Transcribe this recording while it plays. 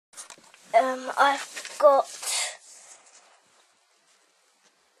I've got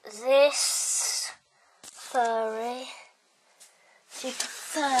this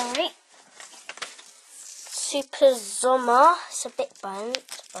super Zoma. It's a bit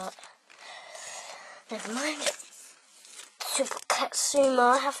burnt, but never mind. Super Katsuma.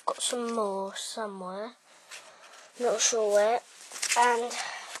 I have got some more somewhere. Not sure where. And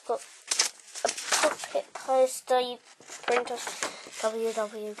I've got a puppet poster you print off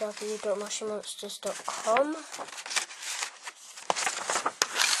www.moshimonsters.com.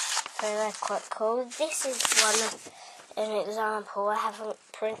 So they're quite cool. This is an example. I haven't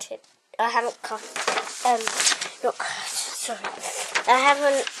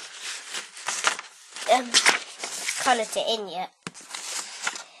coloured it in yet.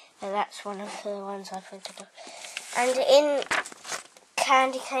 So that's one of the ones I printed off. And in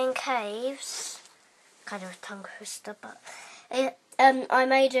Candy Cane Caves, kind of a tongue twister, but I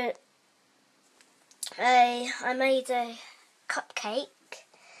made a cupcake,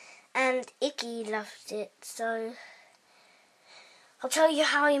 and Iggy loved it. So I'll tell you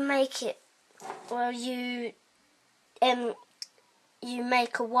how you make it. Well, you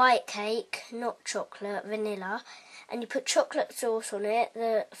make a white cake, not chocolate, vanilla, and you put chocolate sauce on it,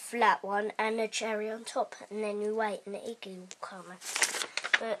 the flat one, and a cherry on top, and then you wait and the Iggy will come.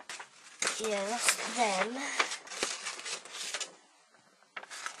 But yeah, that's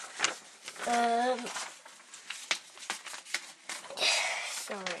them.